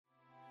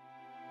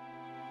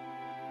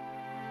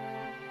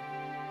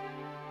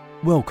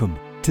Welcome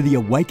to the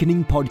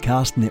Awakening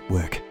Podcast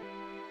Network.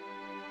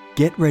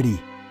 Get ready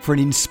for an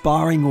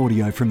inspiring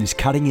audio from this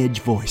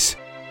cutting-edge voice.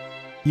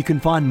 You can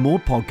find more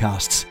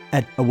podcasts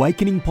at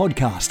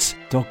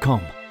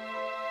awakeningpodcasts.com.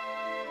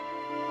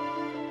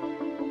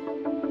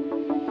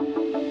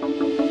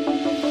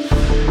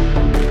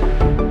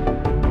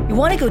 You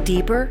want to go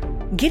deeper?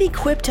 Get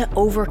equipped to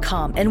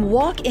overcome and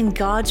walk in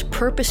God's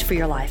purpose for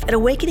your life at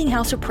Awakening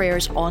House of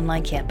Prayer's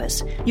online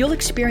campus. You'll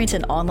experience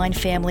an online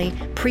family,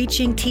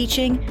 preaching,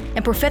 teaching,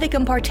 and prophetic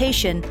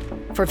impartation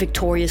for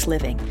victorious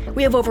living.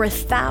 We have over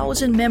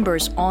 1,000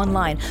 members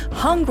online,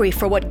 hungry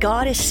for what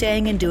God is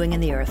saying and doing in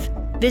the earth.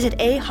 Visit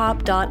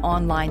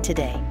ahop.online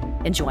today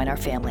and join our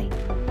family.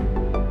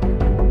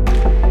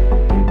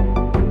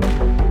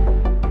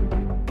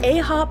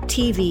 AHOP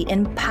TV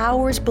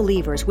empowers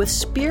believers with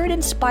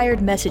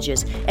Spirit-inspired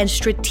messages and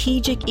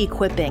strategic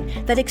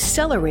equipping that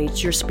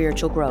accelerates your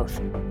spiritual growth.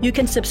 You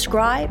can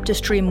subscribe to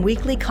stream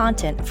weekly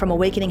content from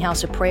Awakening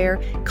House of Prayer,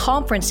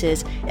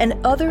 conferences, and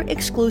other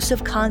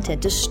exclusive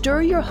content to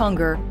stir your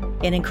hunger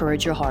and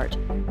encourage your heart.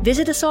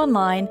 Visit us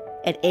online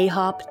at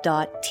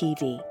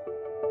ahop.tv.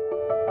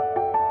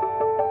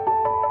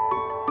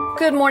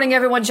 Good morning,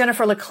 everyone.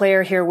 Jennifer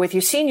LeClaire here with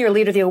you, Senior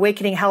Leader of the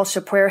Awakening House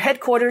of Prayer,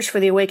 headquarters for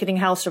the Awakening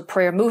House of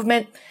Prayer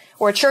movement.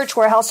 We're a church,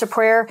 we're a house of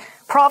prayer,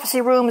 prophecy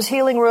rooms,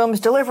 healing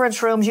rooms,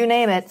 deliverance rooms, you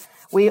name it.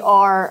 We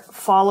are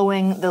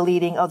following the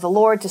leading of the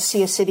Lord to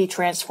see a city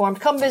transformed.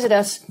 Come visit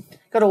us.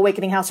 Go to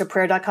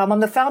awakeninghouseofprayer.com.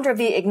 I'm the founder of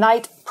the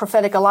Ignite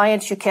Prophetic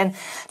Alliance. You can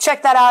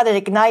check that out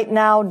at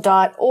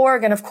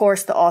ignitenow.org. And of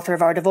course, the author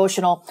of our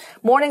devotional,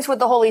 Mornings with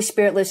the Holy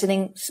Spirit,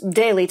 listening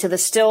daily to the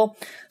still,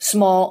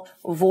 small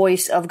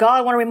voice of God.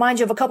 I want to remind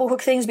you of a couple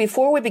quick things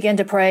before we begin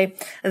to pray.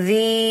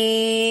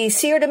 The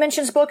Seer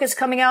Dimensions book is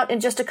coming out in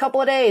just a couple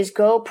of days.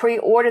 Go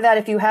pre-order that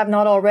if you have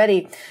not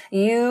already.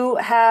 You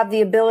have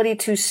the ability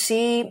to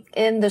see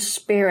in the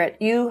Spirit.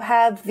 You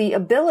have the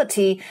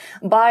ability,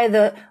 by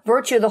the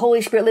virtue of the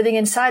Holy Spirit living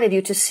inside of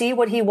you, to see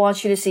what He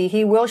wants you to see.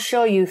 He will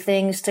show you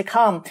things to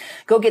come.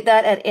 Go get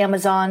that at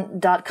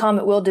Amazon.com.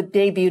 It will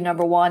debut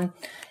 #1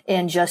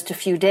 in just a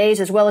few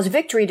days, as well as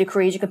Victory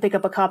Decrees. You can pick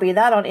up a copy of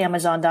that on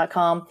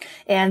Amazon.com.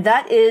 And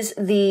that is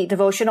the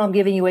devotional. I'm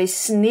giving you a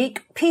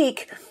sneak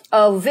peek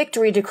of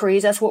Victory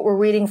Decrees. That's what we're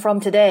reading from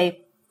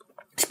today.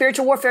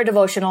 Spiritual Warfare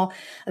Devotional.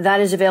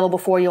 That is available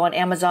for you on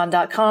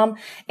Amazon.com.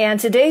 And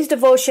today's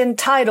devotion,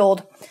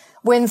 titled,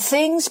 When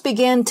Things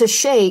Begin to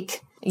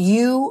Shake,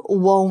 You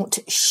Won't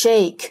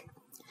Shake.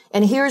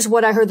 And here's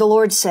what I heard the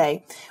Lord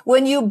say.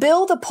 When you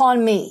build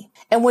upon me,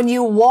 and when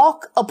you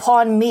walk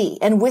upon me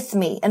and with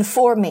me and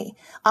for me,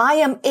 I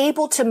am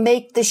able to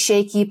make the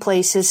shaky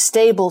places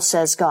stable,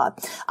 says God.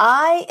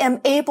 I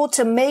am able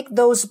to make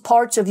those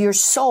parts of your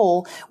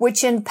soul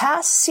which in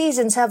past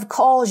seasons have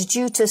caused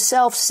you to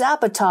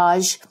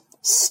self-sabotage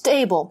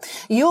stable.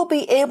 You'll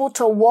be able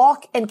to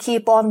walk and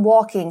keep on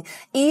walking,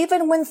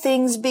 even when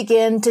things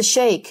begin to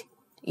shake.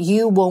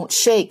 You won't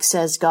shake,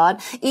 says God.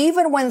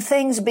 Even when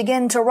things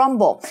begin to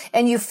rumble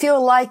and you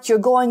feel like you're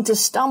going to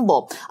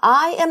stumble,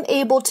 I am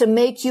able to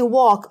make you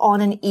walk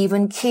on an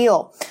even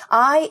keel.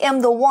 I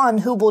am the one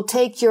who will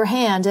take your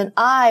hand, and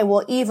I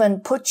will even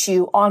put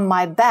you on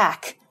my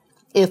back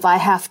if I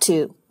have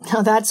to.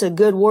 Now that's a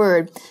good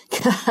word.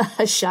 That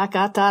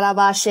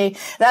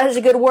is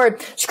a good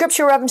word.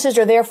 Scripture references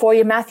are there for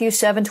you. Matthew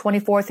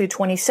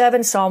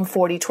 7:24-27, Psalm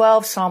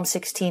 40:12, Psalm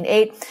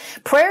 16:8.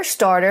 Prayer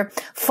starter.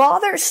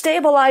 Father,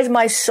 stabilize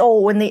my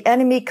soul when the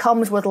enemy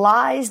comes with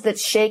lies that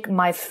shake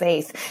my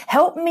faith.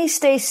 Help me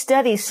stay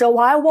steady so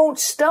I won't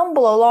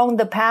stumble along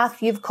the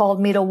path you've called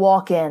me to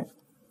walk in.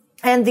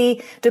 And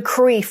the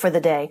decree for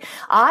the day.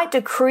 I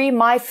decree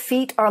my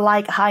feet are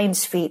like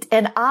hinds' feet,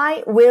 and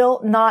I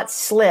will not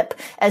slip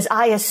as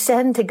I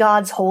ascend to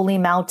God's holy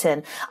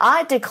mountain.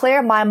 I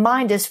declare my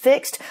mind is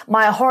fixed,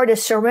 my heart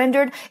is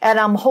surrendered, and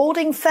I'm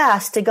holding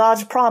fast to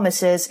God's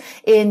promises.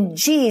 In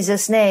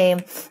Jesus'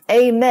 name,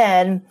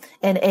 amen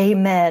and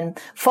amen.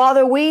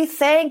 Father, we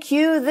thank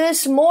you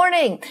this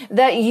morning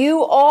that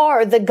you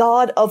are the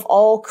God of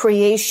all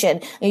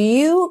creation.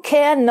 You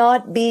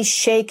cannot be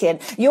shaken.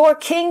 Your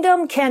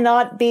kingdom cannot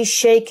be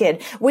shaken.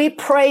 We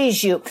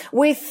praise you.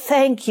 We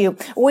thank you.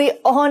 We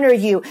honor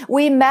you.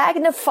 We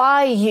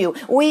magnify you.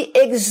 We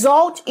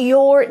exalt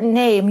your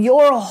name,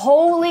 your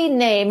holy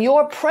name,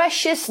 your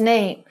precious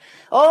name.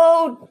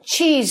 Oh,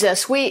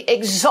 Jesus, we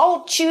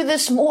exalt you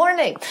this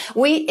morning.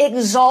 We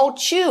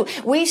exalt you.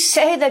 We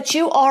say that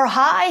you are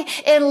high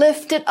and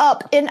lifted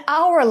up in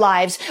our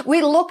lives.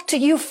 We look to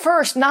you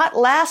first, not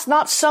last,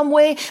 not some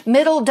way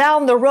middle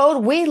down the road.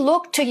 We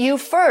look to you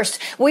first.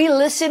 We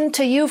listen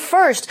to you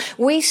first.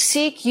 We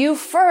seek you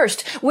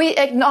first. We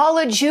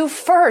acknowledge you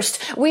first.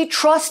 We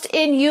trust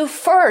in you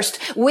first.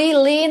 We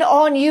lean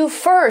on you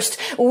first.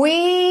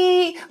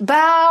 We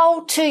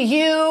bow to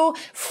you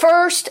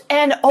first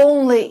and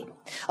only.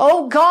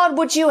 Oh God,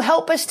 would you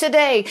help us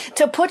today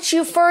to put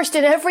you first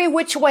in every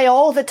which way,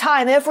 all the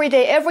time, every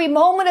day, every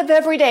moment of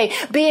every day,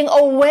 being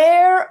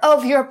aware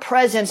of your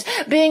presence,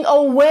 being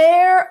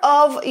aware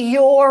of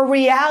your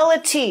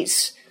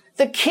realities.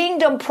 the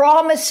kingdom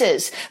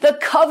promises, the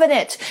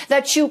covenant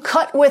that you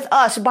cut with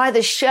us by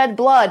the shed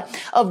blood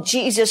of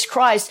Jesus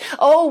Christ.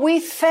 Oh, we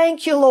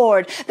thank you,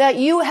 Lord, that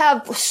you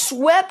have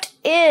swept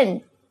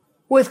in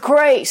with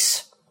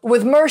grace,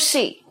 with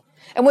mercy,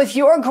 and with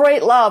your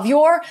great love,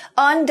 your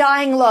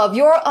undying love,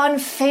 your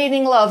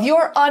unfading love,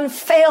 your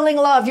unfailing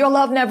love. Your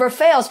love never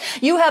fails.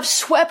 You have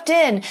swept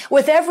in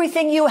with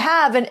everything you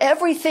have and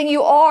everything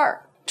you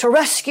are to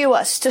rescue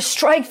us, to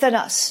strengthen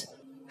us,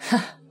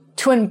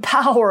 to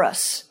empower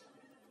us,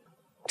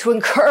 to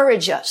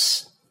encourage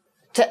us,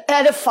 to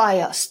edify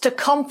us, to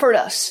comfort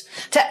us,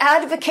 to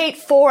advocate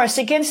for us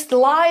against the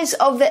lies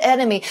of the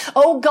enemy.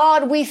 Oh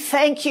God, we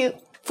thank you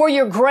for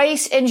your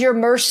grace and your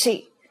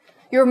mercy.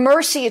 Your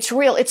mercy, it's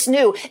real. It's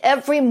new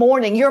every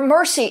morning. Your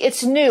mercy,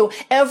 it's new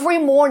every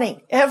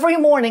morning. Every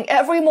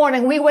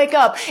morning we wake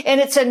up and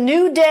it's a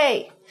new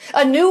day,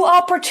 a new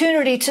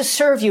opportunity to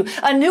serve you,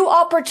 a new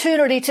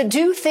opportunity to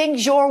do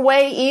things your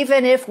way,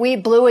 even if we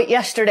blew it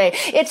yesterday.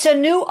 It's a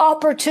new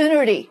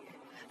opportunity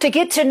to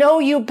get to know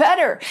you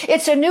better.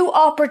 It's a new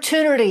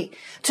opportunity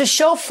to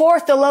show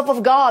forth the love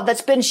of God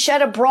that's been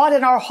shed abroad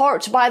in our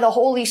hearts by the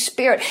Holy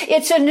Spirit.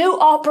 It's a new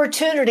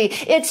opportunity.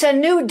 It's a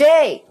new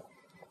day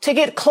to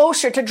get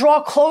closer, to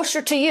draw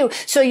closer to you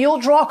so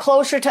you'll draw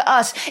closer to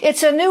us.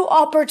 It's a new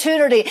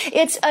opportunity.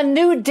 It's a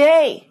new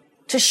day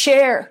to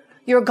share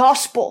your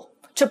gospel,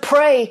 to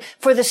pray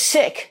for the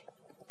sick,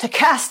 to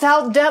cast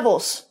out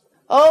devils.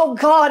 Oh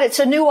God, it's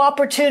a new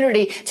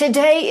opportunity.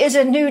 Today is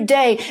a new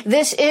day.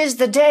 This is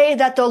the day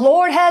that the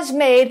Lord has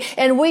made,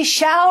 and we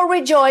shall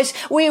rejoice.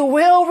 We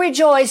will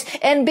rejoice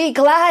and be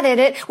glad in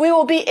it. We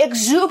will be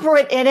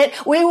exuberant in it.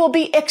 We will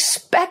be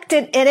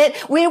expectant in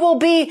it. We will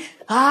be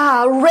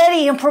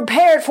ready and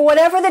prepared for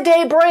whatever the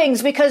day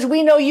brings, because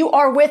we know you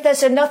are with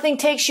us and nothing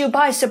takes you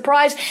by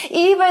surprise.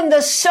 Even the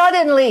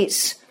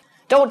suddenlies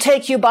don't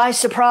take you by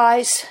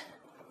surprise.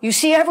 You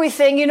see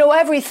everything, you know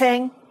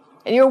everything,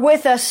 and you're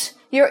with us.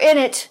 You're in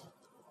it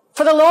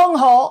for the long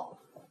haul.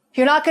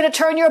 You're not going to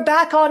turn your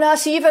back on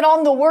us even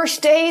on the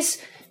worst days.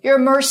 Your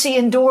mercy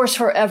endures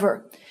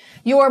forever.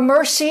 Your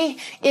mercy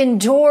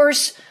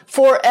endures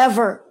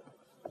forever.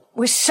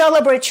 We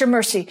celebrate your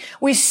mercy.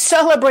 We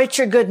celebrate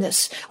your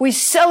goodness. We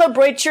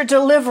celebrate your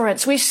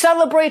deliverance. We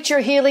celebrate your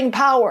healing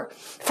power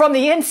from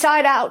the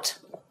inside out.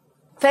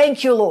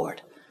 Thank you,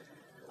 Lord.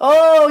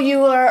 Oh,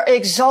 you are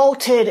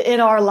exalted in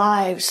our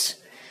lives.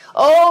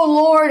 Oh,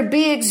 Lord,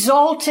 be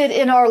exalted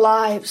in our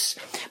lives.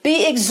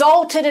 Be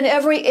exalted in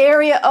every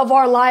area of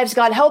our lives,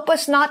 God. Help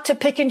us not to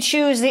pick and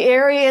choose the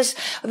areas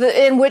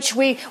in which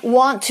we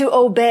want to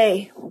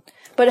obey.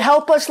 But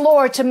help us,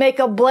 Lord, to make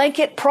a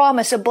blanket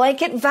promise, a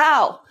blanket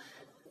vow,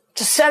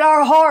 to set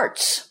our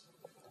hearts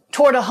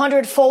toward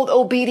 100-fold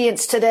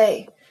obedience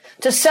today.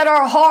 To set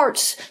our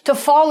hearts to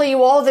follow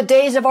you all the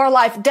days of our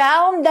life.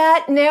 Down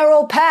that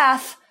narrow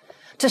path,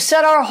 to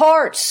set our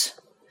hearts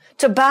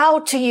to bow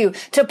to you,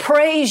 to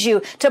praise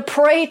you, to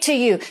pray to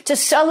you, to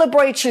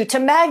celebrate you, to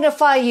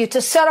magnify you,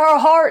 to set our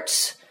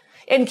hearts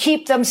and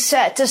keep them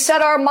set, to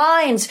set our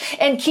minds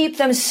and keep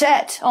them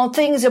set on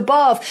things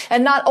above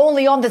and not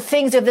only on the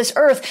things of this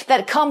earth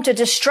that come to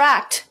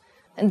distract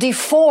and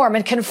deform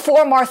and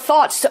conform our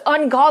thoughts to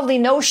ungodly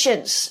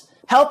notions.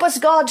 Help us,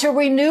 God, to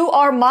renew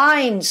our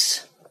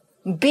minds.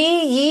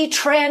 Be ye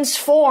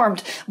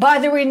transformed by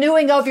the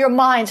renewing of your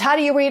minds. How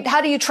do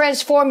you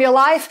transform your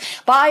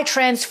life? By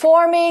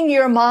transforming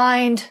your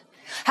mind.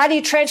 How do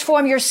you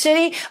transform your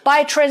city?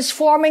 By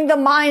transforming the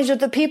minds of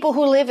the people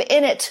who live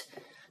in it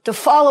to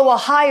follow a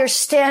higher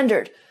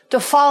standard, to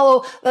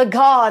follow the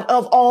God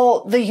of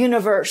all the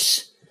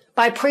universe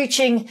by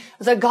preaching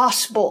the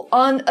gospel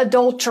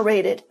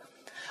unadulterated.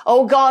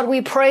 Oh God,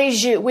 we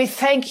praise you. We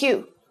thank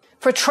you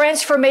for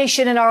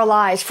transformation in our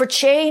lives, for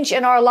change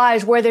in our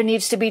lives where there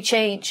needs to be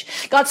change.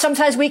 God,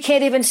 sometimes we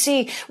can't even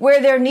see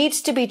where there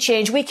needs to be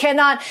change. We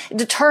cannot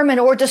determine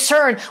or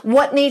discern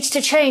what needs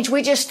to change.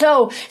 We just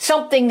know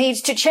something needs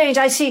to change.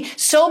 I see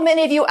so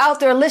many of you out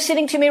there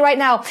listening to me right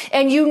now,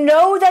 and you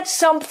know that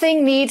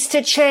something needs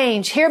to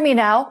change. Hear me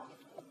now.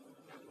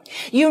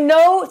 You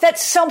know that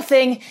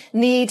something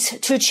needs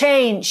to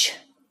change,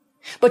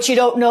 but you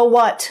don't know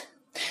what.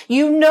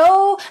 You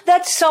know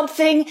that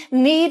something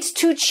needs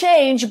to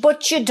change,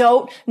 but you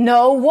don't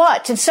know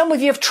what. And some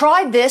of you have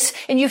tried this,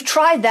 and you've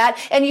tried that,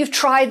 and you've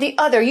tried the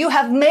other. You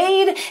have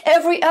made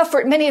every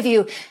effort, many of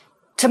you,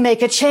 to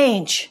make a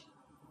change.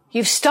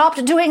 You've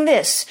stopped doing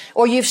this,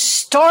 or you've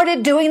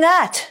started doing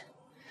that.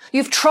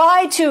 You've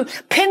tried to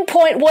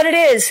pinpoint what it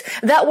is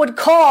that would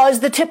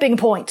cause the tipping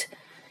point.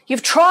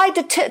 You've tried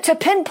to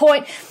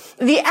pinpoint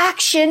the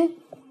action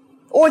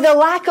or the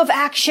lack of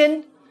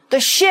action, the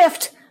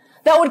shift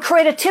that would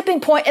create a tipping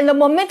point and the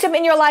momentum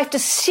in your life to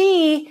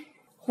see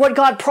what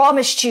God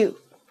promised you.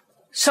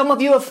 Some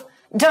of you have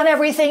done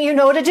everything you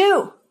know to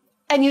do,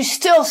 and you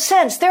still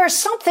sense there is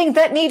something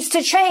that needs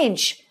to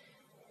change.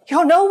 You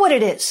don't know what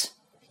it is.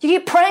 You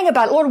keep praying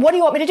about it. Lord, what do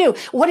you want me to do?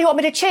 What do you want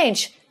me to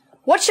change?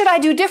 What should I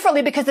do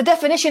differently? Because the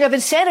definition of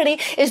insanity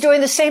is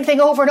doing the same thing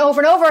over and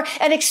over and over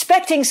and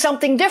expecting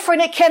something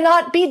different. It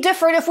cannot be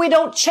different if we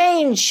don't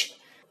change.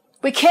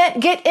 We can't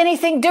get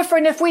anything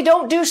different if we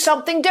don't do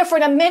something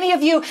different. And many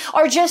of you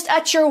are just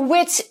at your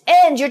wits'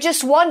 end. You're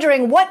just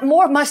wondering, what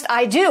more must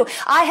I do?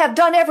 I have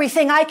done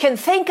everything I can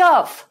think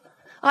of.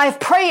 I have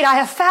prayed. I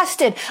have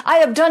fasted. I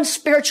have done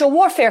spiritual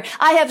warfare.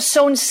 I have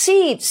sown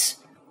seeds.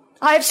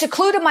 I have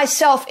secluded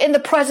myself in the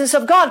presence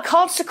of God.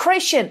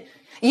 Consecration.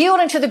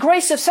 Yielding to the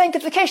grace of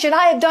sanctification.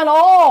 I have done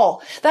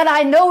all that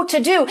I know to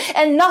do,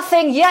 and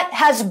nothing yet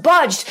has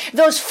budged.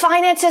 Those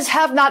finances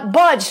have not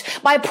budged.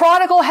 My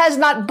prodigal has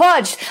not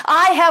budged.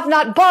 I have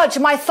not budged.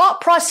 My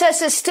thought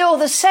process is still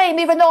the same.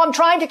 Even though I'm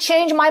trying to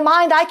change my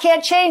mind, I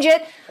can't change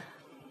it.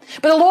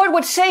 But the Lord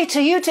would say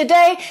to you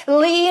today,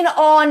 lean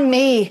on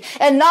me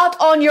and not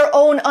on your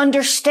own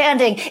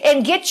understanding,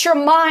 and get your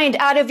mind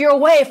out of your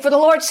way. For the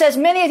Lord says,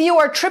 many of you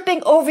are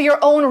tripping over your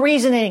own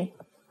reasoning.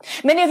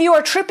 Many of you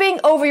are tripping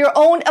over your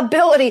own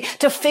ability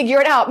to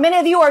figure it out. Many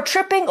of you are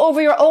tripping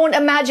over your own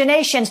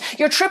imaginations.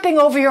 You're tripping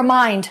over your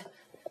mind.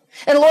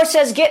 And the Lord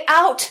says, get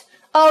out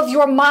of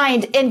your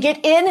mind and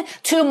get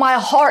into my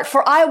heart,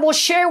 for I will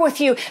share with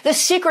you the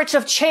secrets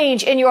of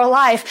change in your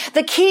life,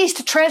 the keys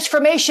to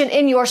transformation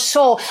in your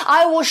soul.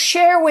 I will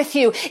share with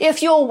you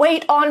if you'll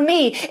wait on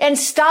me and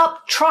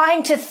stop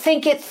trying to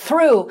think it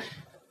through.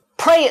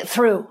 Pray it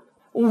through.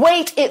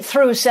 Wait it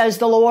through, says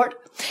the Lord.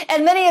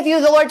 And many of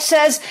you, the Lord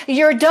says,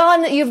 you're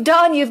done, you've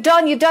done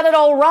it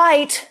all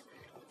right.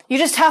 You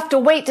just have to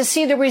wait to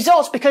see the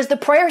results, because the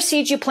prayer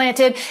seeds you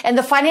planted and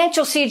the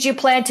financial seeds you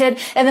planted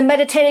and the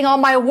meditating on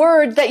my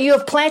word that you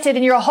have planted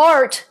in your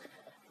heart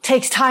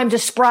takes time to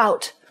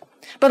sprout.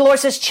 But the Lord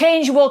says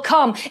change will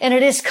come, and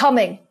it is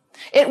coming.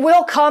 It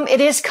will come,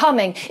 it is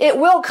coming. It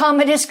will come,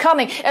 it is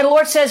coming. And the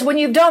Lord says, when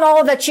you've done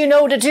all that you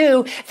know to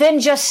do, then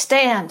just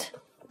stand.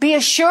 Be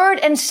assured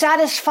and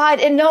satisfied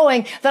in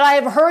knowing that I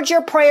have heard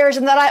your prayers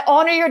and that I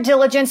honor your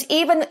diligence,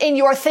 even in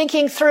your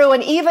thinking through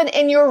and even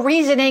in your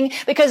reasoning,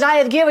 because I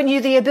have given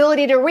you the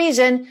ability to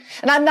reason,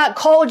 and I've not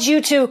called you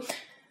to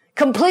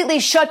completely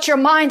shut your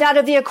mind out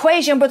of the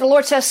equation. But the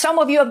Lord says some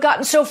of you have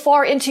gotten so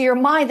far into your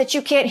mind that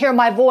you can't hear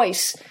my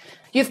voice.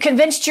 You've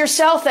convinced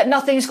yourself that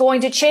nothing's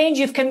going to change.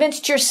 You've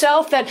convinced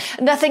yourself that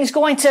nothing's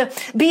going to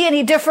be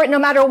any different no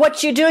matter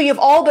what you do. You've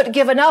all but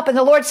given up. And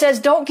the Lord says,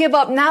 don't give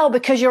up now,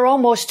 because you're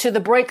almost to the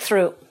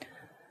breakthrough.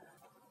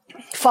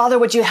 Father,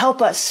 would you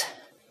help us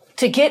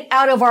to get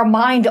out of our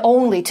mind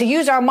only, to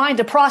use our mind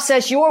to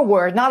process your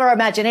word, not our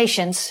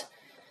imaginations,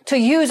 to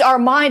use our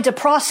mind to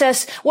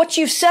process what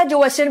you've said to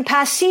us in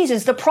past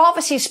seasons, the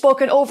prophecies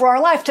spoken over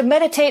our life, to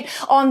meditate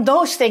on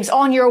those things,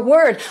 on your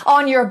word,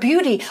 on your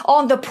beauty,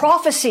 on the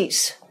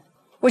prophecies.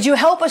 Would you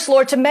help us,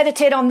 Lord, to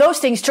meditate on those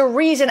things, to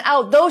reason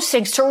out those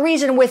things, to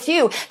reason with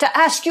you, to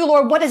ask you,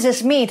 Lord, what does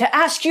this mean? To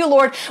ask you,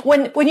 Lord,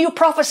 when you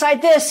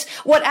prophesied this,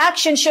 what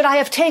action should I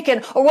have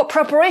taken, or what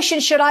preparation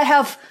should I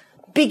have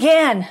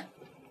began?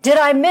 Did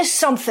I miss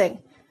something?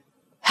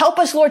 Help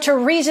us, Lord, to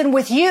reason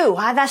with you.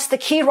 That's the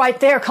key right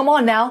there. Come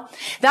on now.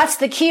 That's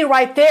the key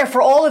right there.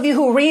 For all of you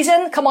who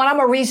reason, come on, I'm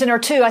a reasoner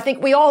too. I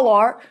think we all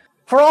are.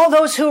 For all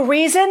those who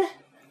reason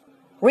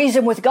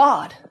with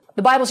God.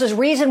 The Bible says,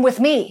 reason with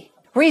me.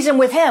 Reason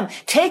with him.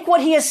 Take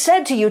what he has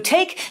said to you.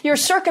 Take your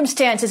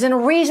circumstances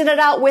and reason it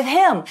out with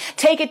him.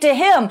 Take it to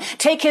him.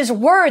 Take his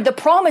word, the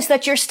promise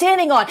that you're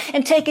standing on,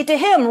 and take it to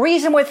him.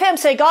 Reason with him.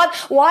 Say, God,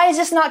 why is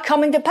this not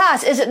coming to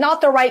pass? Is it not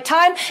the right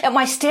time? Am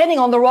I standing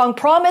on the wrong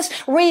promise?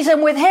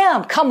 Reason with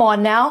him. Come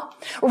on now.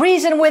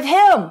 Reason with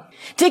him.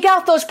 Dig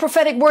out those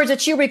prophetic words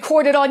that you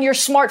recorded on your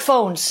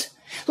smartphones.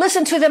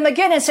 Listen to them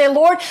again and say,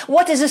 Lord,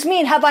 what does this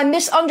mean? Have I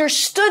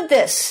misunderstood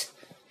this?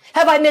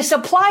 Have I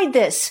misapplied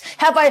this?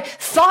 Have I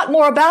thought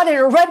more about it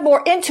or read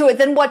more into it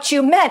than what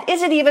you meant?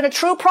 Is it even a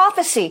true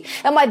prophecy?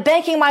 Am I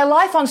banking my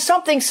life on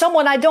something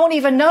someone I don't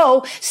even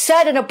know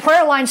said in a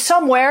prayer line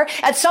somewhere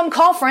at some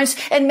conference,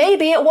 and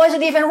maybe it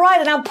wasn't even right,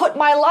 and I've put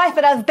my life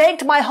and I've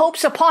banked my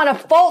hopes upon a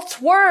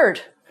false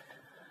word?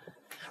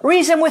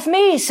 Reason with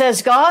me,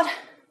 says God.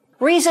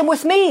 Reason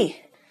with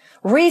me.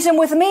 Reason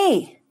with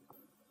me.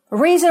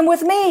 Reason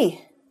with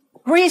me.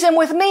 Reason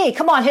with me.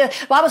 Come on, the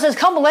Bible says,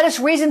 come, let us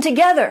reason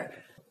together.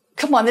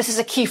 Come on, this is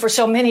a key for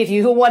so many of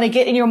you who want to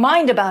get in your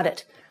mind about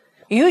it.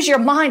 Use your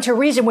mind to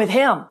reason with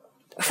him.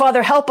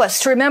 Father, help us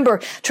to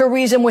remember to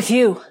reason with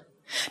you,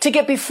 to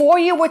get before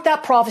you with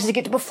that prophecy, to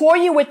get before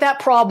you with that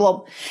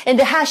problem, and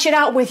to hash it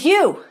out with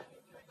you.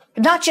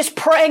 Not just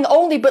praying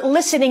only, but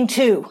listening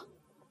to.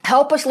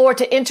 Help us, Lord,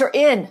 to enter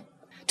in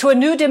to a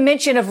new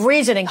dimension of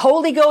reasoning,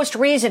 Holy Ghost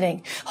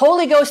reasoning,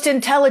 Holy Ghost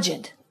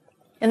intelligent.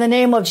 In the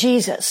name of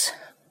Jesus,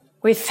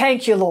 we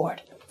thank you,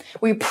 Lord.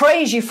 We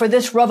praise you for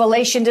this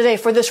revelation today,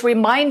 for this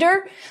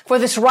reminder, for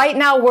this right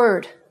now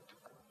word.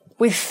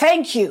 We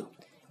thank you.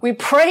 We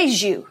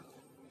praise you.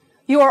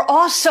 You are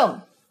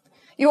awesome.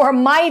 You are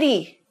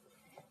mighty.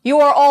 You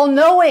are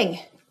all-knowing.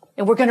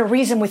 And we're going to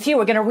reason with you.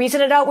 We're going to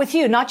reason it out with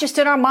you, not just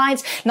in our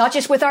minds, not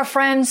just with our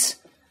friends,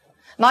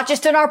 not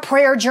just in our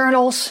prayer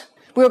journals.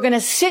 We're going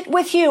to sit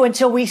with you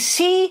until we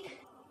see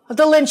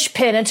the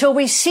linchpin, until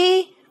we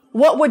see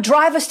what would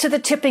drive us to the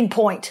tipping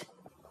point.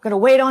 We're going to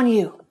wait on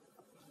you.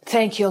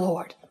 Thank you,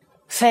 Lord.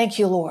 Thank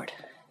you, Lord.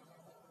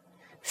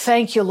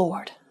 Thank you,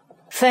 Lord.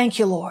 Thank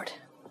you, Lord.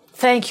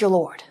 Thank you,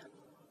 Lord.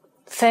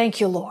 Thank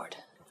you, Lord.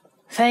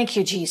 Thank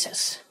you,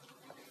 Jesus.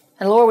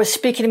 And the Lord was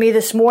speaking to me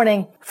this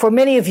morning. For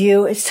many of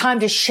you, it's time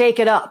to shake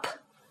it up.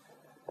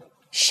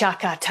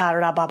 Shakata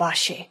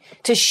rababashi.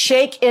 To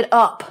shake it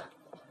up.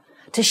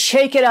 To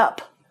shake it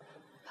up.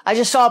 I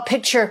just saw a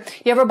picture.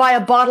 You ever buy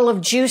a bottle of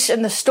juice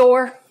in the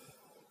store?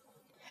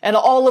 And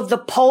all of the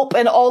pulp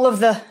and all of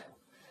the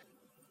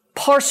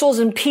parcels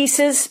and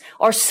pieces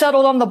are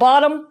settled on the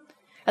bottom.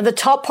 And the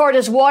top part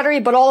is watery,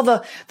 but all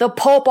the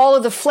pulp, all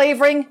of the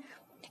flavoring,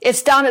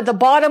 it's down at the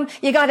bottom.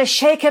 You got to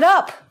shake it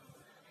up.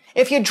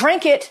 If you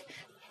drink it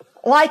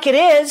like it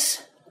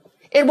is,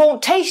 it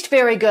won't taste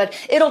very good.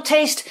 It'll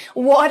taste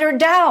watered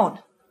down.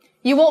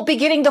 You won't be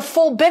getting the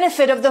full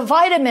benefit of the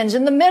vitamins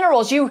and the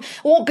minerals. You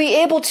won't be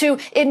able to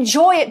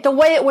enjoy it the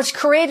way it was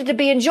created to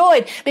be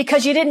enjoyed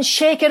because you didn't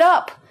shake it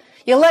up.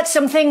 You let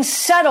some things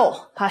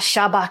settle.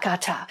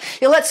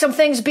 You let some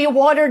things be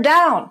watered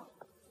down.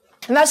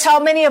 And that's how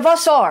many of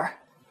us are.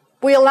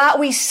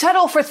 We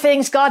settle for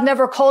things God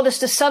never called us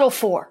to settle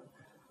for.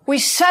 We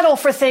settle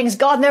for things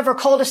God never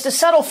called us to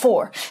settle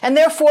for. And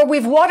therefore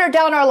we've watered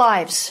down our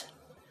lives.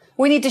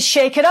 We need to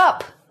shake it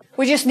up.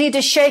 We just need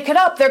to shake it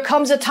up. There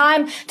comes a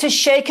time to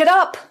shake it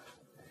up.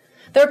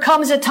 There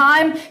comes a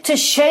time to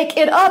shake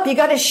it up. You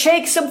got to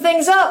shake some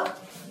things up.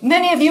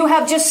 Many of you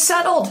have just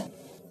settled.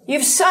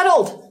 You've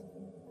settled.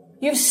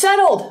 You've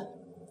settled.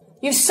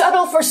 You've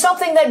settled for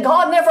something that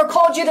God never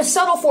called you to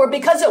settle for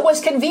because it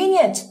was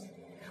convenient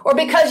or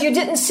because you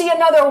didn't see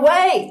another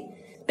way,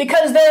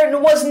 because there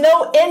was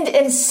no end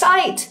in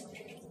sight.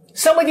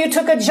 Some of you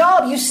took a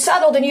job, you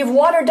settled, and you've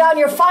watered down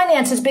your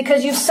finances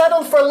because you've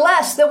settled for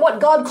less than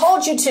what God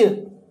called you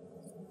to.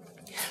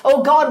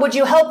 Oh God, would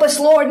you help us,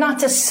 Lord, not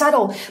to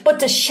settle, but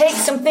to shake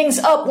some things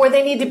up where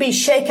they need to be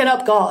shaken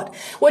up, God.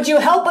 Would you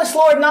help us,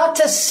 Lord, not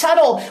to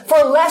settle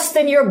for less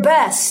than your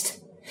best?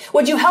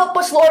 Would you help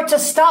us, Lord, to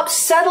stop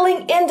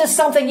settling into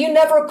something you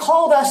never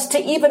called us to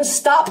even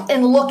stop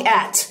and look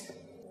at?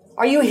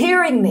 Are you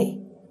hearing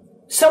me?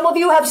 Some of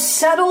you have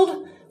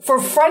settled for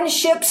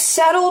friendships,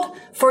 settled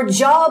for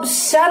jobs,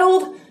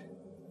 settled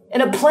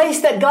in a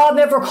place that God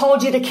never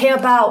called you to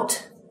camp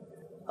out.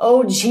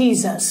 Oh,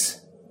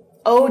 Jesus.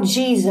 Oh,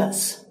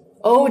 Jesus.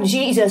 Oh,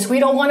 Jesus. We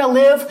don't want to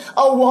live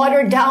a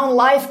watered down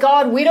life,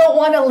 God. We don't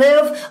want to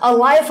live a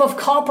life of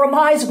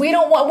compromise. We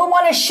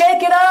want to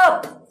shake it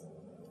up.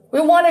 We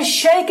want to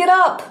shake it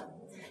up.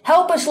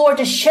 Help us, Lord,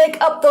 to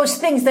shake up those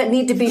things that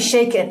need to be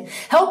shaken.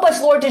 Help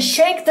us, Lord, to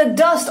shake the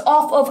dust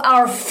off of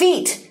our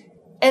feet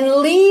and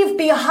leave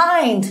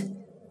behind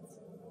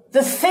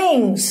the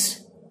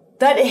things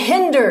that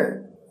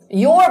hinder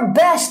your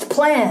best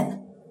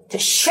plan, to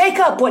shake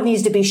up what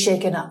needs to be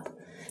shaken up.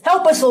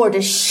 Help us, Lord,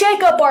 to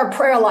shake up our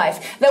prayer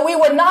life, that we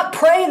would not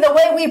pray the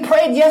way we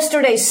prayed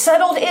yesterday,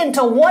 settled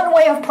into one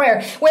way of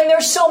prayer, when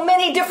there's so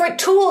many different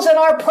tools in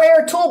our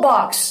prayer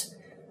toolbox.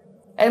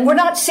 And we're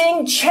not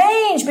seeing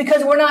change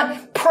because we're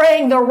not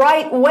praying the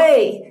right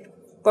way.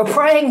 We're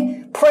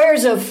praying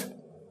prayers of,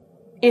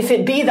 if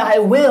it be thy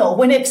will,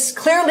 when it's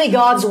clearly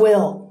God's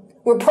will.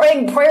 We're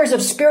praying prayers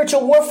of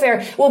spiritual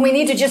warfare when we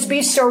need to just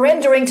be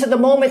surrendering to the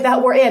moment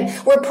that we're in.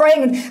 We're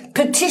praying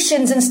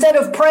petitions instead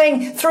of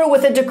praying through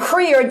with a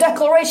decree or a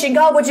declaration.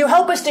 God, would you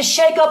help us to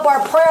shake up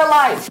our prayer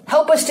life?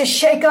 Help us to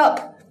shake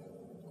up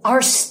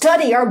our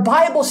study, our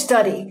Bible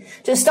study,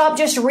 to stop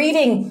just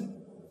reading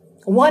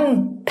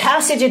one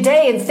passage a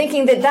day and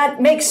thinking that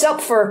that makes up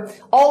for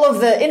all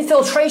of the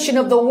infiltration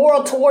of the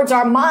world towards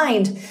our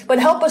mind. But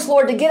help us,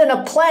 Lord, to get in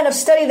a plan of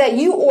study that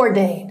you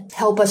ordained.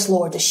 Help us,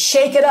 Lord, to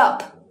shake it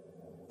up,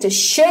 to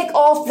shake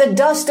off the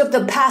dust of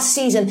the past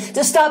season,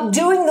 to stop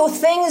doing the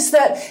things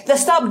to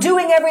stop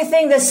doing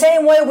everything the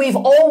same way we've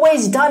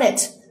always done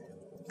it.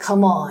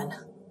 Come on.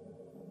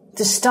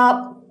 To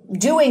stop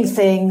doing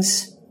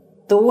things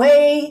the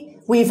way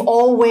we've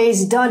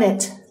always done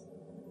it.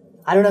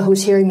 I don't know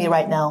who's hearing me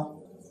right now.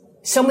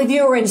 Some of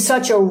you are in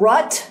such a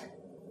rut.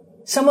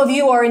 Some of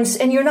you are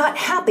and you're not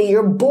happy.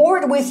 You're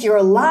bored with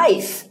your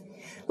life.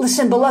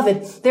 Listen,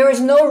 beloved, there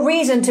is no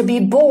reason to be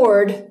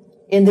bored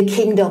in the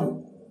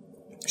kingdom.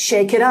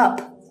 Shake it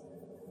up.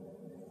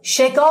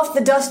 Shake off the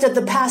dust of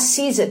the past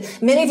season.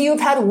 Many of you have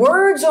had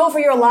words over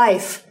your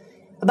life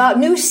about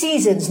new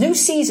seasons, new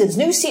visions,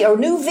 new.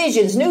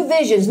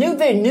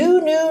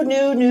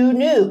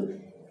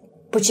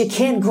 But you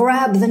can't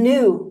grab the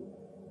new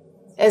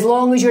as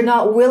long as you're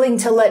not willing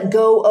to let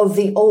go of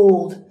the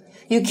old.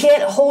 You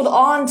can't hold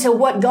on to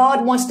what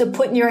God wants to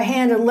put in your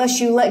hand unless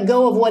you let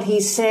go of what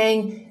he's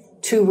saying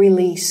to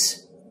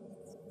release.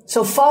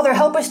 So Father,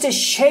 help us to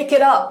shake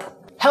it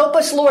up. Help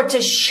us, Lord,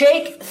 to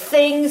shake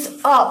things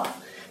up,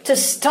 to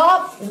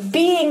stop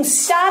being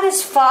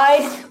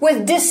satisfied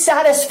with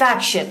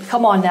dissatisfaction.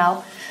 Come on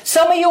now.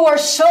 Some of you are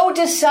so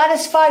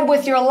dissatisfied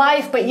with your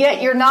life, but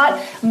yet you're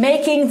not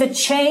making the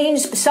change.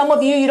 Some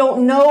of you, you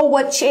don't know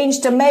what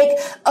change to make.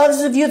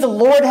 Others of you, the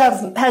Lord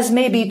has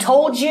maybe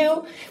told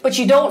you, but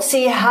you don't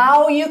see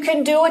how you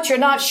can do it. You're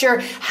not sure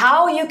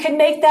how you can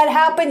make that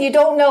happen. You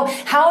don't know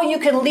how you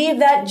can leave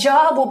that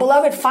job. Well,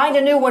 beloved, find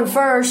a new one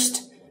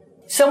first.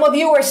 Some of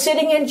you are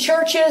sitting in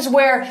churches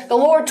where the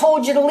Lord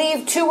told you to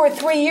leave 2 or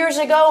 3 years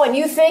ago, and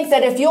you think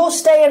that if you'll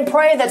stay and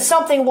pray that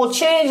something will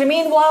change. And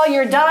meanwhile,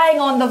 you're dying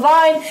on the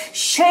vine.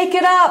 Shake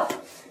it up.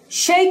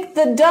 Shake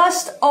the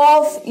dust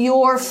off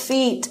your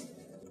feet.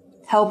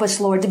 Help us,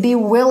 Lord, to be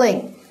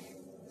willing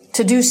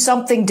to do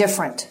something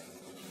different.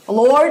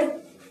 Lord,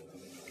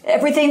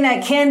 everything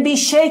that can be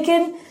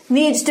shaken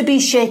needs to be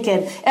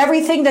shaken.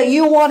 Everything that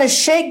you want to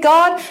shake,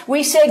 God,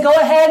 we say go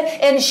ahead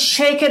and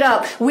shake it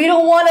up. We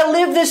don't want to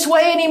live this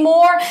way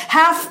anymore,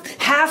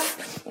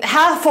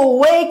 half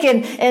awake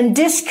and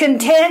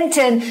discontent,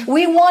 and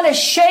we want to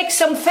shake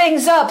some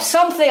things up.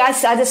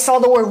 I just saw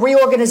the word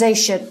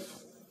reorganization.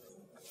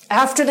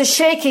 After the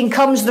shaking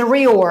comes the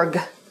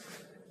reorg.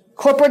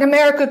 Corporate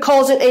America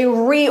calls it a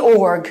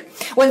reorg.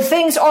 When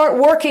things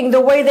aren't working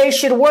the way they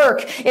should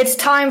work, it's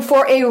time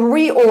for a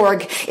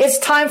reorg. It's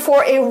time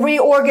for a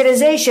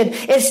reorganization.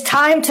 It's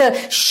time to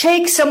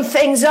shake some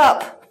things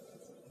up.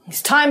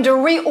 It's time to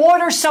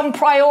reorder some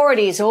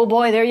priorities. Oh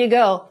boy, there you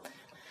go.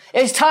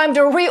 It's time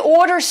to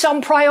reorder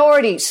some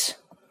priorities.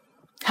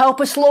 Help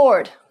us,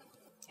 Lord.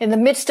 In the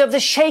midst of the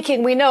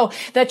shaking, we know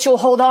that you'll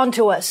hold on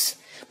to us.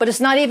 But it's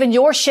not even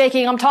your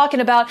shaking I'm talking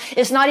about.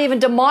 It's not even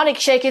demonic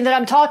shaking that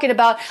I'm talking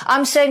about.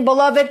 I'm saying,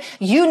 beloved,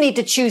 you need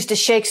to choose to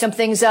shake some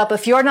things up.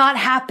 If you're not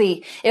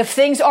happy, if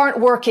things aren't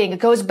working, it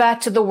goes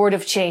back to the word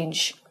of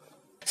change.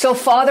 So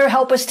Father,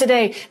 help us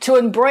today to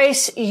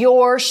embrace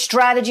your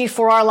strategy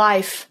for our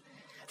life.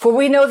 For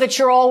we know that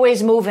you're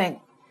always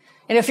moving.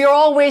 And if you're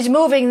always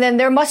moving, then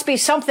there must be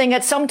something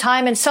at some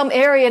time in some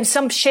area, in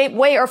some shape,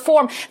 way, or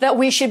form that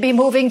we should be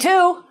moving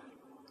to.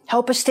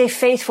 Help us stay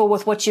faithful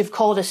with what you've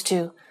called us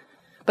to.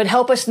 But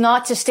help us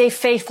not to stay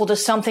faithful to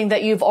something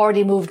that you've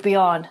already moved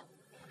beyond.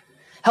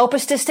 Help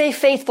us to stay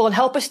faithful and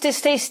help us to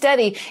stay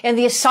steady in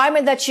the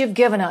assignment that you've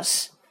given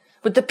us,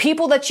 with the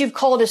people that you've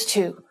called us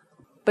to.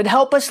 But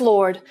help us,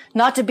 Lord,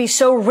 not to be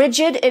so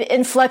rigid and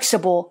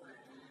inflexible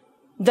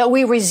that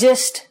we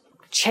resist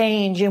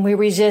change and we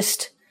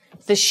resist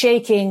the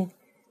shaking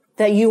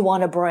that you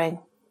want to bring.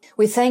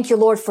 We thank you,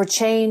 Lord, for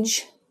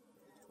change.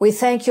 We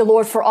thank you,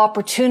 Lord, for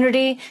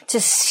opportunity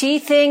to see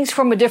things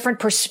from a different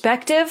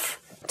perspective,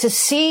 to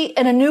see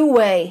in a new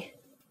way.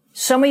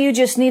 Some of you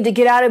just need to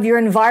get out of your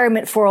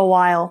environment for a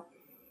while.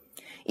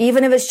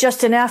 Even if it's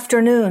just an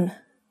afternoon.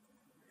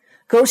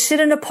 Go sit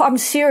in a park. I'm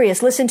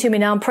serious. Listen to me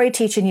now. I'm pray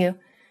teaching you.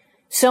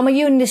 Some of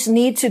you just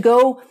need to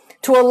go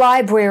to a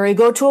library,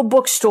 go to a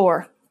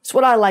bookstore. That's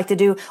what I like to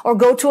do. Or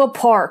go to a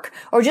park.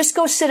 Or just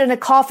go sit in a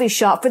coffee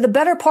shop for the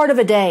better part of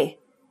a day.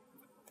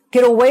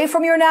 Get away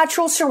from your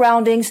natural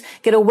surroundings.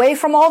 Get away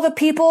from all the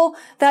people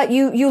that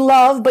you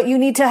love, but you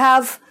need to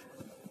have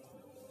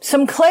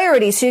some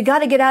clarity. So you got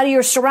to get out of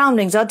your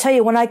surroundings. I'll tell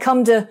you, when I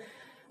come to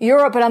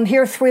Europe and I'm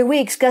here 3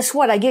 weeks, guess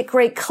what? I get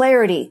great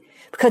clarity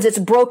because it's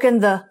broken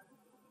the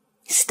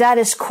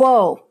status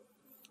quo.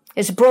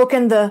 It's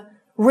broken the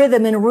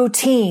rhythm and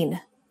routine.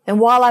 And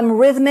while I'm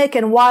rhythmic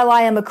and while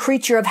I am a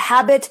creature of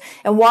habit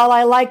and while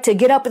I like to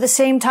get up at the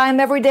same time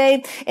every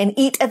day and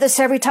eat at the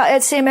same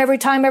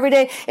time every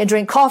day and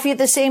drink coffee at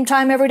the same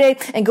time every day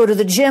and go to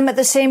the gym at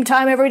the same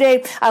time every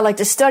day, I like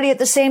to study at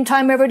the same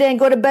time every day and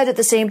go to bed at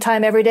the same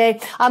time every day.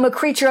 I'm a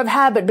creature of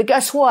habit, but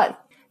guess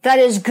what? That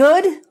is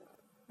good,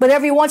 but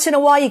every once in a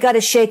while you got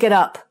to shake it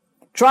up.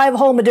 Drive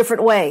home a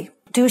different way.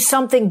 Do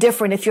something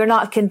different if you're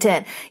not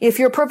content. If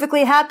you're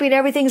perfectly happy and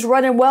everything's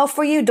running well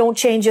for you, don't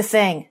change a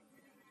thing.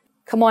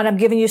 Come on, I'm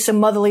giving you some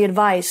motherly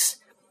advice.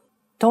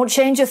 Don't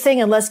change a thing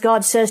unless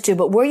God says to,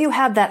 but where you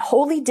have that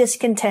holy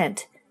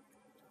discontent,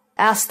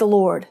 ask the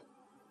Lord.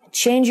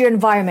 Change your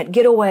environment.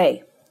 Get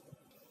away.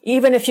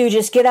 Even if you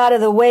just get out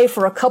of the way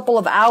for a couple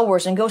of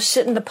hours and go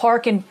sit in the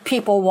park and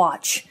people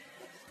watch,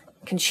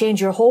 it can change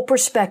your whole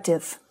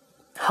perspective.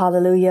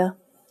 Hallelujah.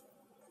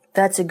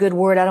 That's a good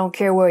word. I don't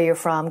care where you're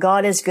from.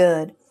 God is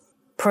good.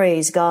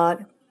 Praise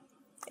God.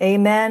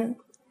 Amen.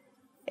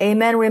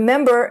 Amen.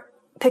 Remember,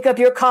 pick up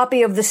your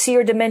copy of The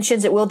Seer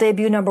Dimensions. It will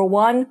debut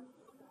 #1.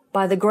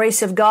 By the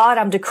grace of God,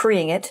 I'm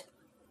decreeing it.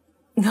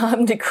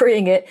 I'm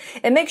decreeing it.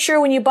 And make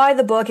sure when you buy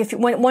the book,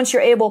 once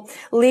you're able,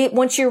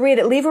 once you read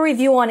it, leave a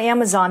review on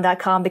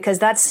Amazon.com because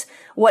that's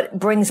what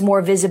brings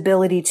more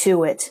visibility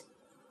to it.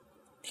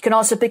 You can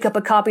also pick up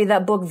a copy of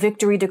that book,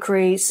 Victory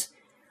Decrees.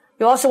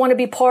 You also want to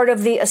be part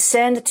of the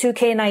Ascend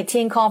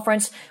 2K19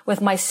 conference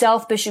with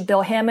myself, Bishop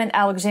Bill Hammond,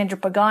 Alexandra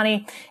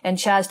Pagani, and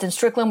Chaston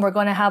Strickland. We're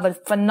going to have a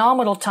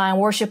phenomenal time.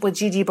 Worship with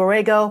Gigi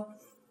Borrego.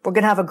 We're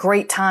going to have a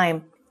great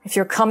time. If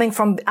you're coming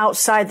from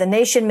outside the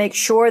nation, make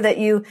sure that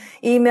you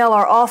email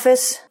our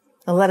office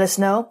and let us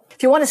know.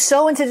 If you want to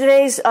sow into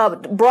today's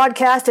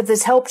broadcast, if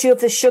this helped you,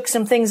 if this shook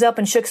some things up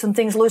and shook some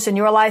things loose in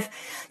your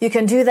life, you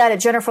can do that at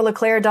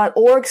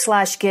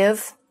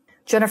jenniferleclaire.org/give.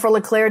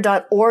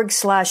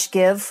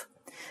 jenniferleclaire.org/give.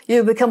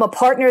 You become a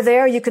partner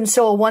there. You can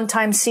sow a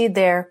one-time seed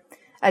there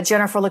at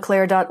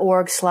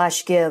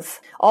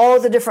jenniferleclaire.org/give. All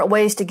the different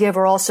ways to give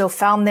are also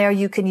found there.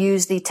 You can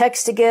use the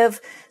text to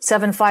give,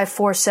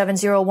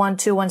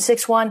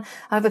 754-701-2161.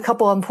 I have a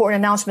couple of important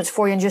announcements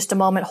for you in just a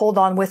moment. Hold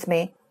on with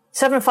me.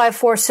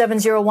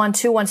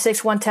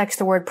 754-701-2161, text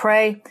the word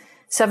pray.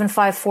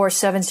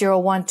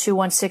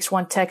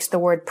 754-701-2161, text the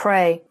word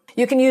pray.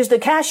 You can use the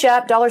Cash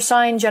App,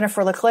 $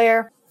 Jennifer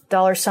LeClaire,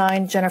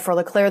 $ Jennifer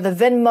LeClaire. The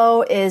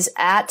Venmo is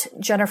at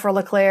Jennifer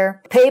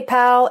LeClaire.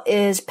 PayPal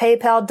is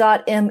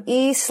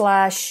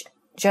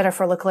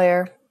paypal.me/Jennifer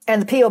LeClaire. And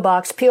the P.O.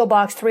 Box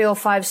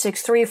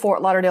 30563,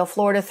 Fort Lauderdale,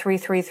 Florida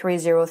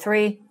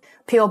 33303.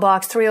 P.O.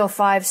 Box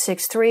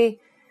 30563,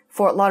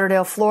 Fort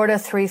Lauderdale, Florida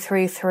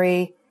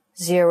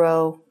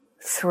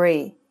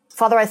 33303.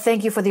 Father, I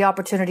thank you for the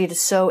opportunity to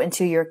sow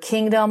into your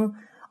kingdom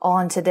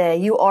on today.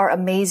 You are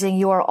amazing.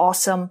 You are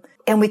awesome.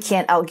 And we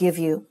can't outgive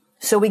you.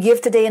 So we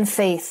give today in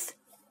faith,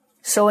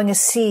 sowing a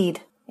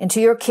seed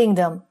into your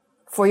kingdom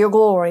for your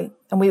glory.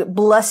 And we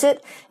bless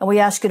it, and we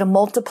ask you to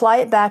multiply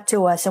it back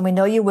to us. And we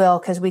know you will,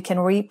 because we can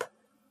reap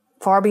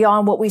far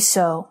beyond what we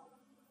sow.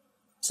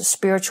 It's a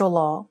spiritual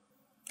law.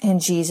 In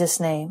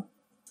Jesus' name,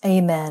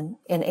 amen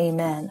and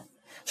amen.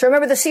 So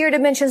remember the Seer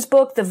Dimensions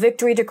book, the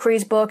Victory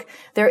Decrees book.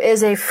 There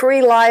is a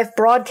free live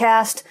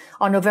broadcast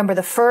on November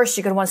the 1st.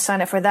 You're going to want to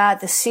sign up for that.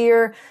 The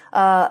Seer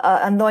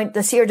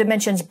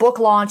Dimensions book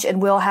launch,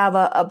 and we'll have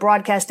a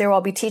broadcast there.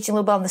 I'll be teaching a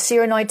little bit on the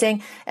Seer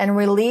anointing and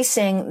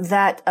releasing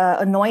that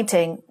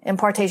anointing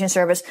impartation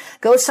service.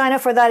 Go sign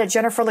up for that at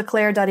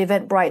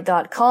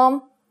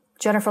jenniferleclaire.eventbrite.com.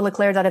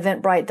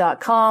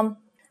 jenniferleclaire.eventbrite.com.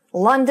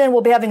 London,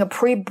 we'll be having a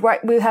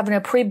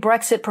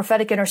pre-Brexit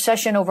prophetic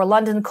intercession over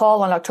London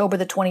call on October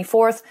the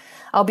 24th.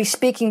 I'll be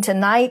speaking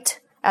tonight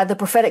at the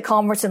prophetic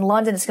conference in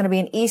London. It's going to be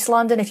in East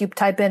London. If you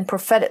type in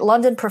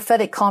London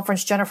Prophetic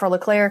Conference Jennifer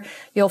LeClaire,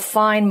 you'll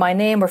find my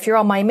name. Or if you're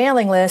on my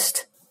mailing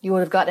list, you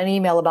would have gotten an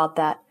email about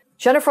that.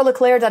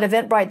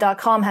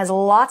 jenniferleclaire.eventbrite.com has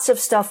lots of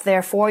stuff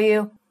there for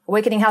you.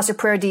 Awakening House of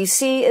Prayer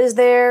DC is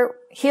there.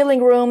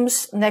 Healing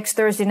Rooms next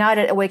Thursday night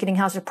at Awakening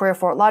House of Prayer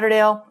Fort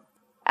Lauderdale.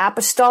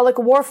 Apostolic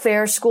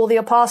Warfare, School of the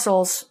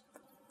Apostles.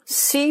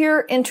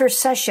 Seer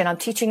Intercession. I'm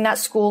teaching that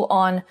school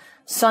on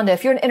Sunday.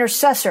 If you're an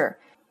intercessor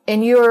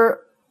and you're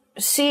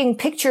seeing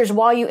pictures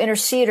while you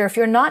intercede, or if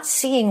you're not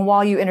seeing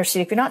while you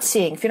intercede, if you're not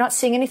seeing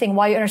anything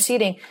while you're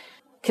interceding,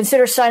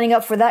 consider signing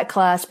up for that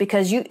class,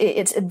 because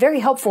it's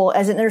very helpful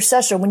as an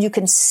intercessor when you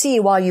can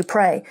see while you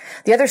pray.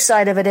 The other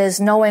side of it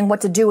is knowing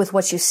what to do with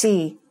what you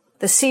see.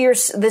 The Seer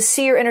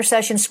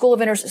Intercession School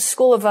of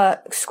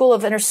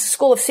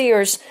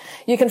Seers.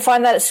 You can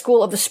find that at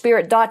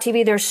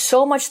schoolofthespirit.tv. There's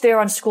so much there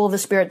on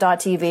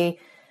schoolofthespirit.tv.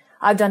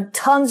 I've done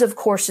tons of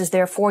courses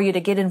there for you to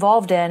get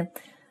involved in.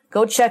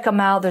 Go check them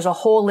out. There's a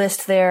whole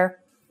list there.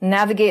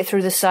 Navigate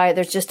through the site.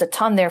 There's just a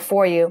ton there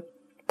for you.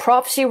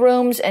 Prophecy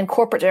Rooms and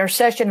Corporate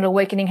Intercession at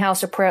Awakening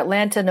House of Prayer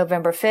Atlanta,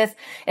 November 5th.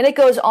 And it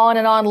goes on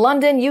and on.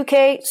 London,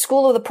 UK,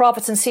 School of the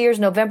Prophets and Seers,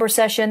 November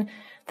session.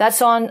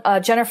 That's on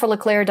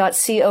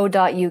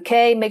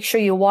jenniferleclaire.co.uk. Make sure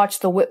you watch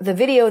the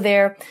video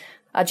there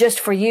just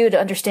for you to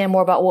understand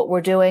more about what we're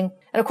doing.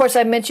 And of course,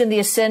 I mentioned the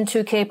Ascend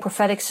 2K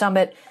Prophetic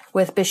Summit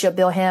with Bishop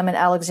Bill Ham and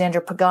Alexander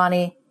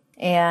Pagani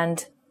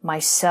and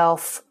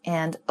myself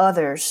and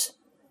others.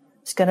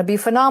 It's going to be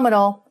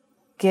phenomenal.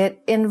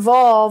 Get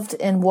involved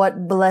in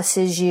what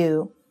blesses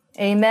you.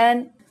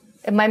 Amen.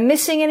 Am I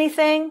missing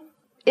anything?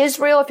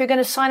 Israel, if you're going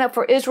to sign up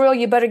for Israel,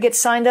 you better get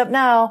signed up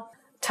now.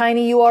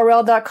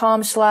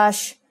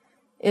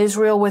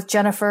 tinyurl.com/Israel with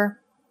Jennifer.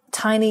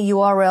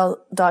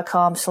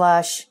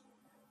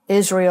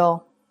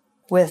 tinyurl.com/Israel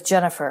with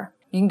Jennifer.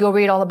 You can go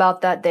read all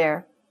about that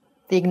there.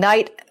 The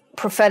Ignite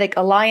Prophetic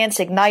Alliance,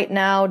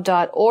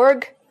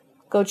 ignitenow.org.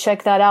 Go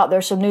check that out.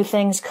 There's some new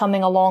things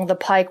coming along the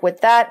pike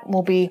with that.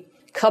 We'll be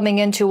coming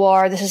into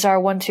this is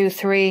our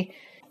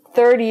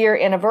 3rd year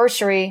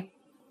anniversary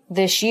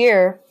this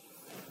year,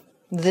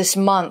 this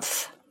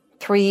month.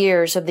 3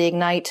 years of the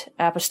Ignite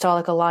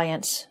Apostolic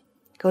Alliance.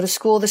 Go to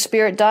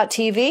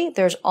schoolofthespirit.tv.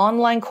 There's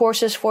online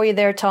courses for you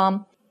there,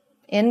 Tom.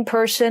 In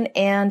person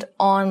and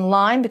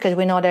online, because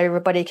we know not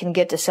everybody can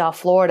get to South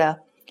Florida.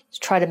 Let's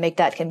try to make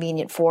that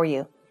convenient for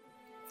you.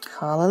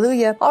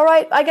 Hallelujah. All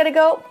right, I gotta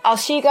go. I'll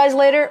see you guys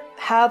later.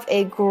 Have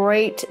a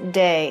great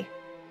day.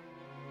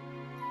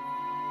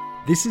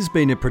 This has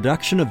been a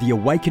production of the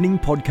Awakening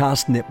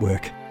Podcast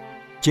Network.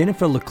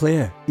 Jennifer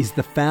LeClaire is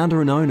the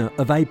founder and owner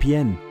of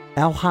APN.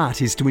 Our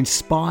heart is to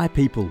inspire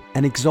people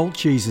and exalt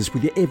Jesus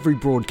with every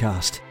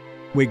broadcast.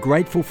 We're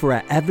grateful for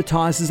our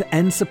advertisers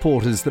and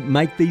supporters that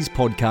make these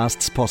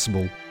podcasts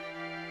possible.